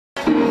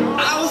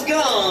I was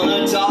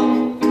gonna talk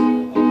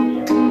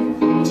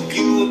to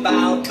you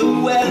about the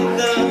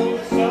weather,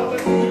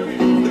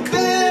 the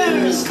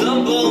bears, the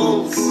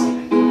bulls,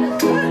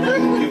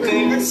 your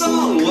favorite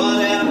song,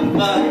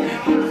 whatever.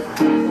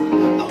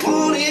 I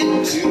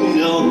wanted to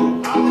know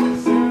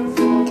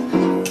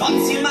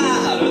what's you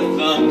might have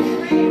thought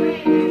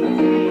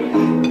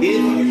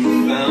if you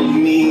found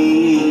me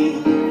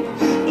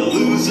a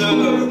loser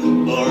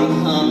or a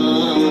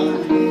hunk.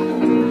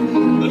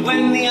 But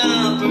when the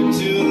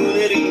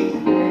opportunity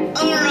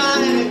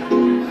arrived,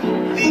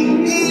 the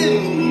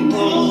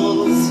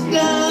impulse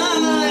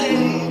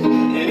died,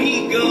 and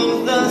ego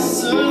thus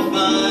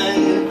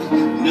survived.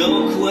 No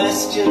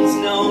questions,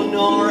 no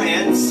nor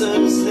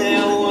answers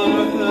there were.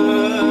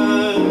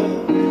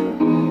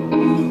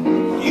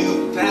 You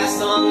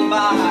passed on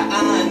by,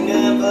 I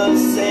never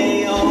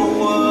say a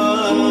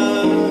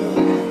word.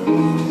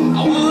 I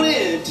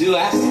wanted to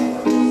ask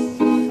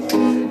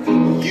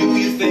you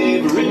your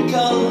favorite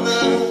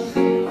color.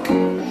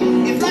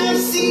 If life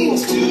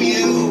seems to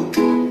you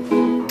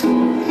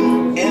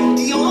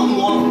empty or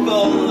more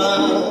full,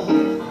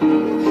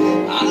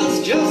 I was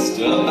just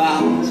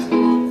about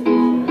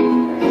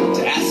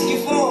to ask you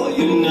for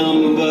your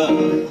number,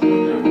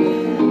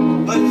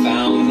 but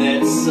found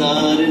that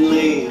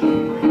suddenly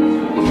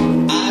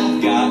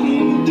I've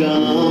gotten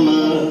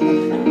dumber,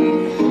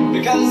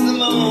 because the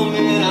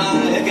moment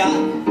I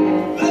got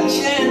the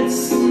chance,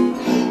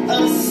 a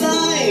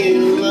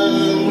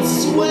silence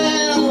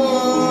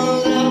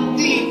swelled up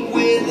deep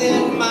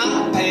within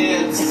my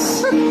pants,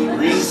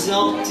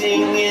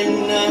 resulting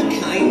in a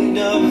kind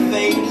of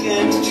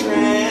vacant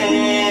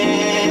trance.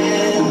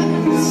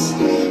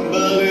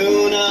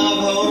 Balloon of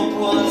hope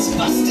was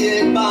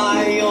busted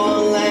by your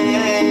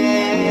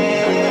lens,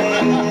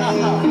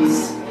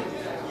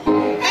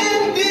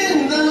 and in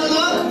the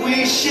look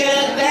we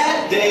shared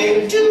that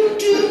day,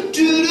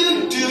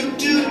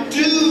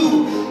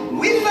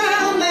 we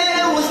found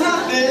there was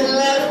nothing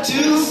left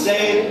to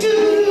say.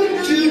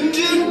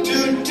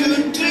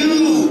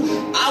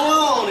 I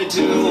wanted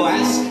to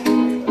ask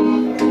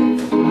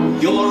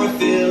your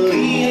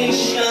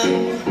affiliation,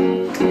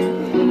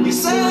 your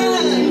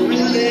sign,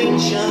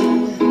 religion,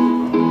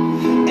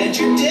 and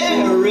your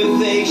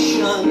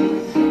derivation.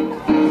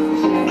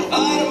 I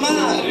thought I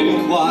might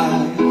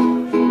inquire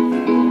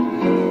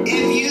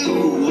if you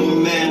were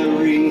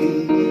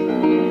married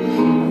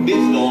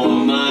before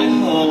my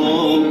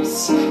hopes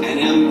and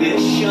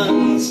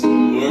ambitions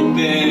were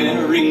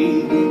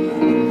buried.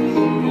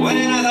 When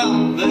I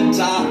thought the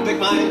topic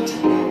might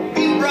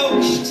be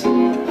broached,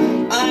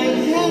 I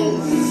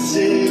hesitated,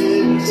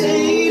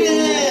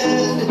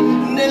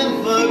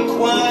 never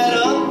quite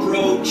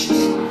approached,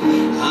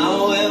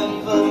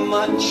 however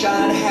much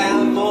I'd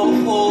have or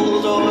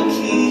hold or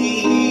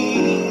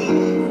keep.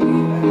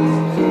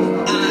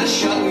 I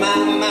shut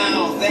my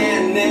mouth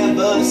and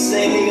never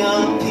say a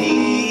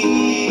peep.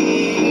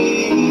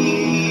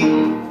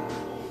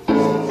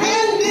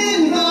 And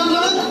in the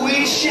look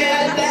we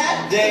shared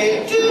that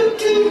day,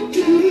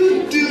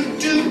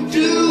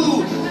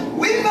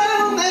 we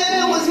found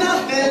there was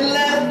nothing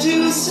left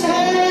to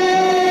say.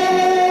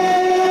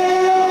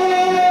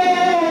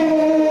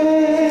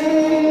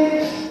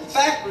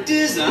 Fact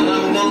is,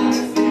 I'm not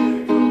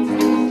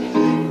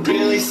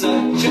really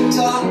such a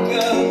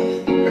talker,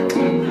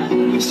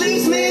 which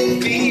leaves me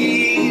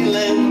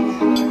feeling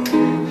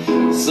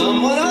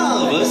somewhat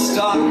of a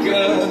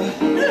stalker,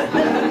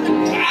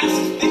 to ask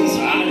things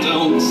I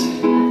don't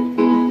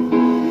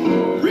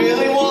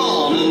really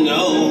want to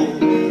know,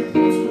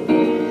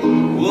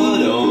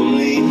 would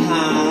only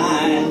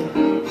hide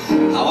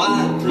how I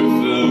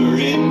prefer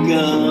it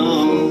go,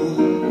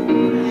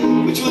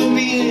 which would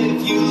be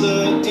if you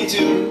looked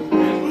into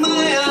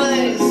my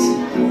eyes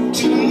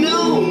to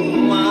know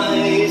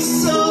my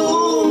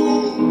soul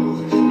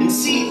and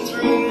see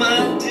through my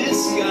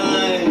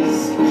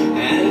disguise,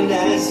 and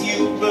as you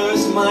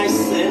burst my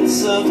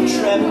sense of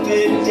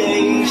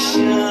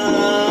trepidation,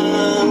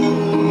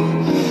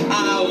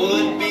 I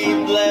would be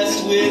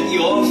blessed with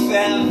your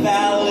fair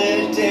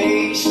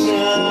validation.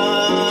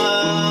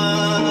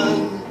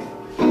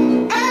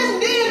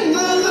 And in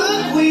the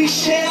look we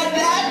shared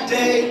that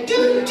day,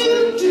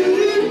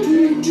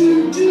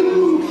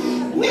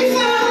 we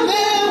found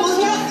there was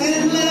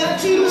nothing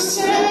left to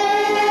say.